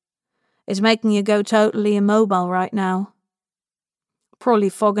 worth. It's making you go totally immobile right now. Probably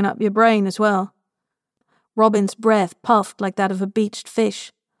fogging up your brain as well. Robin's breath puffed like that of a beached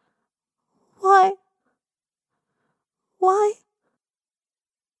fish. Why?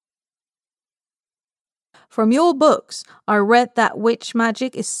 From your books, I read that witch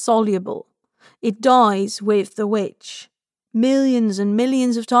magic is soluble. It dies with the witch. Millions and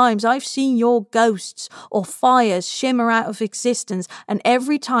millions of times I've seen your ghosts or fires shimmer out of existence, and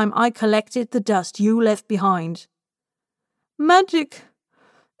every time I collected the dust you left behind. Magic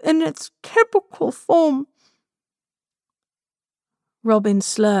in its typical form. Robin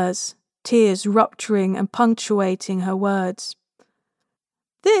slurs, tears rupturing and punctuating her words.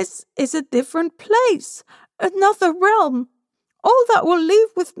 This is a different place, another realm. All that will leave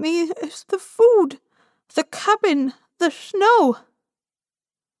with me is the food, the cabin, the snow.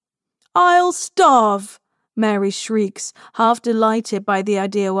 I'll starve, Mary shrieks, half delighted by the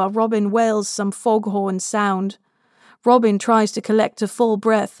idea while Robin wails some foghorn sound. Robin tries to collect a full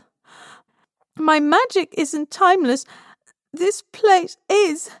breath. My magic isn't timeless. This place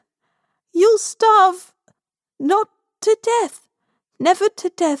is. You'll starve. Not to death. Never to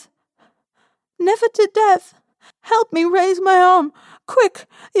death. Never to death. Help me raise my arm. Quick,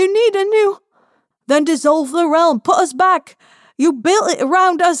 you need a new... Then dissolve the realm. Put us back. You built it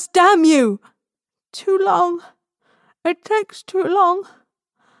around us, damn you. Too long. It takes too long.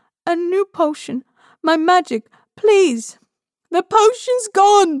 A new potion. My magic, please. The potion's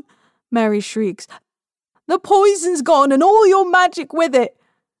gone, Mary shrieks. The poison's gone and all your magic with it.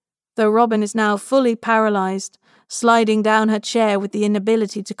 Though Robin is now fully paralyzed, sliding down her chair with the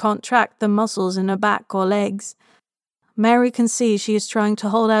inability to contract the muscles in her back or legs. Mary can see she is trying to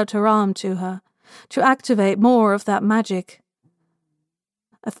hold out her arm to her, to activate more of that magic.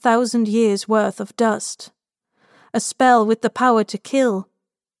 1,000 years' worth of dust. A spell with the power to kill.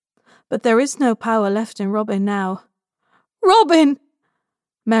 But there is no power left in Robin now. Robin!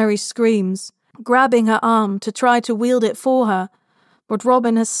 Mary screams, grabbing her arm to try to wield it for her, but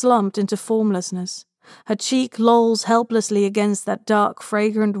Robin has slumped into formlessness. Her cheek lolls helplessly against that dark,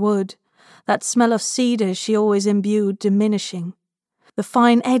 fragrant wood, that smell of cedar she always imbued diminishing, the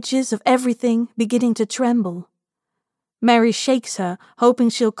fine edges of everything beginning to tremble. Mary shakes her, hoping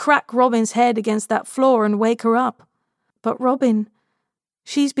she'll crack Robin's head against that floor and wake her up. But Robin,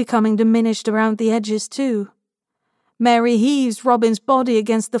 she's becoming diminished around the edges too. Mary heaves Robin's body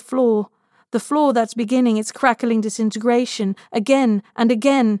against the floor that's beginning its crackling disintegration, again and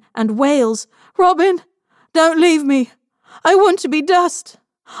again, and wails, Robin, don't leave me. I want to be dust.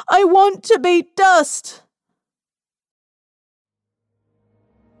 I want to be dust.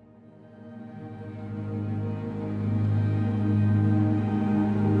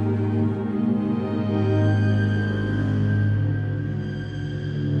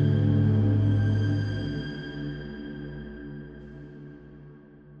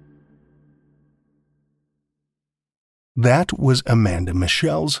 That was Amanda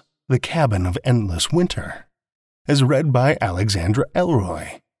Michele's The Cabin of Endless Winter, as read by Alexandra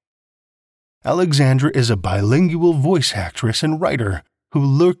Elroy. Alexandra is a bilingual voice actress and writer who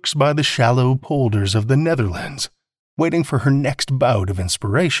lurks by the shallow polders of the Netherlands, waiting for her next bout of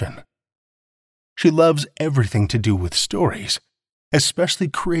inspiration. She loves everything to do with stories, especially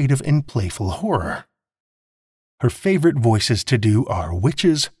creative and playful horror. Her favorite voices to do are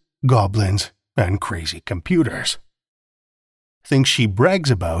witches, goblins, and crazy computers. Things she brags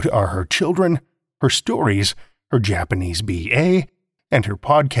about are her children, her stories, her Japanese BA, and her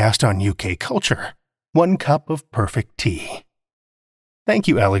podcast on UK culture, One Cup of Perfect Tea. Thank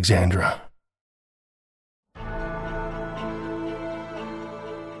you, Alexandra.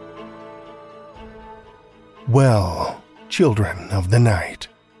 Well, children of the night,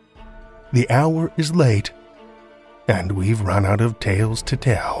 the hour is late, and we've run out of tales to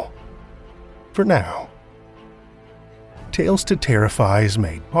tell. For now. Tales to Terrify is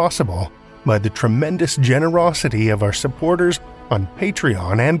made possible by the tremendous generosity of our supporters on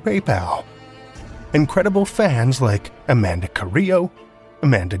Patreon and PayPal. Incredible fans like Amanda Carrillo,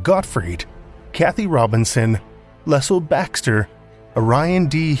 Amanda Gottfried, Kathy Robinson, Leslie Baxter, Orion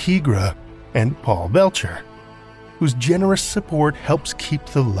D. Hegra, and Paul Belcher, whose generous support helps keep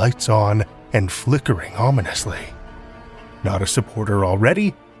the lights on and flickering ominously. Not a supporter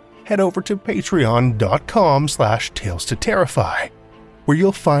already? Head over to patreon.com/Tales to Terrify, where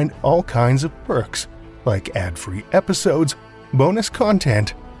you'll find all kinds of perks like ad-free episodes, bonus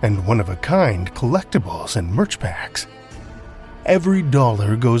content, and one-of-a-kind collectibles and merch packs. Every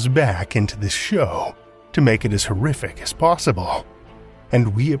dollar goes back into this show to make it as horrific as possible,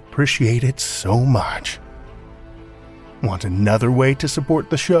 and we appreciate it so much. Want another way to support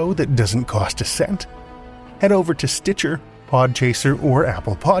the show that doesn't cost a cent? Head over to Stitcher, Podchaser, or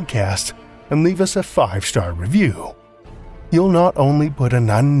Apple Podcasts and leave us a 5-star review. You'll not only put an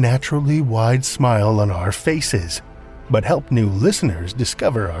unnaturally wide smile on our faces, but help new listeners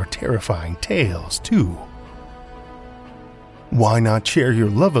discover our terrifying tales too. Why not share your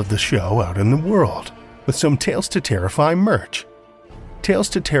love of the show out in the world with some Tales to Terrify merch?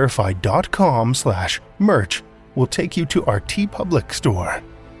 TalesToTerrify.com/merch will take you to our TeePublic store,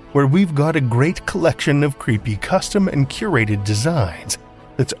 where we've got a great collection of creepy custom and curated designs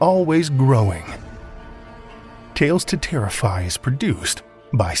that's always growing. Tales to Terrify is produced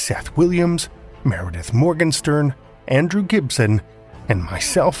by Seth Williams, Meredith Morgenstern, Andrew Gibson, and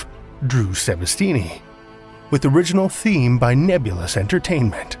myself, Drew Sebastini, with original theme by Nebulous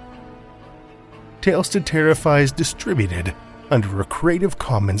Entertainment. Tales to Terrify is distributed under a Creative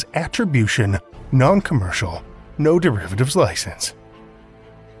Commons Attribution, Non-Commercial, No Derivatives license.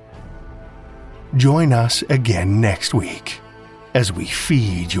 Join us again next week as we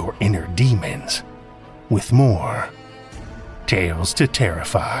feed your inner demons with more Tales to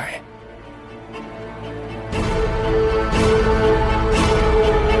Terrify.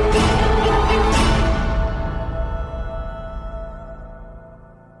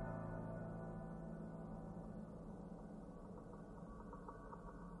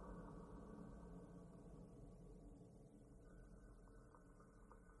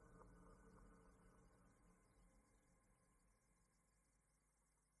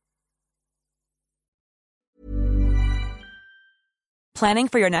 Planning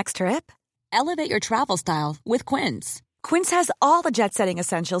for your next trip? Elevate your travel style with Quince. Quince has all the jet-setting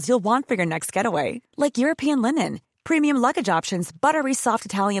essentials you'll want for your next getaway, like European linen, premium luggage options, buttery soft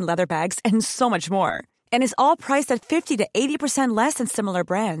Italian leather bags, and so much more. And is all priced at 50 to 80% less than similar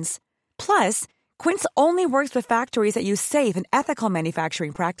brands. Plus, Quince only works with factories that use safe and ethical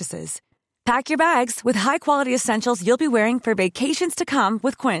manufacturing practices. Pack your bags with high-quality essentials you'll be wearing for vacations to come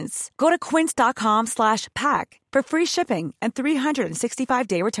with Quince. Go to quince.com/pack for free shipping and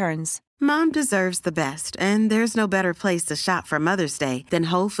 365-day returns. Mom deserves the best, and there's no better place to shop for Mother's Day than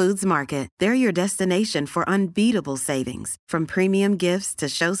Whole Foods Market. They're your destination for unbeatable savings, from premium gifts to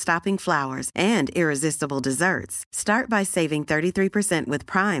show-stopping flowers and irresistible desserts. Start by saving 33% with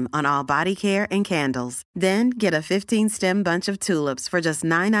Prime on all body care and candles. Then get a 15-stem bunch of tulips for just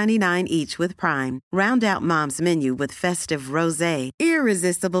 $9.99 each with Prime. Round out Mom's menu with festive rosé,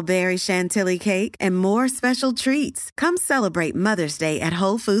 irresistible berry chantilly cake, and more special treats. Come celebrate Mother's Day at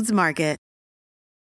Whole Foods Market.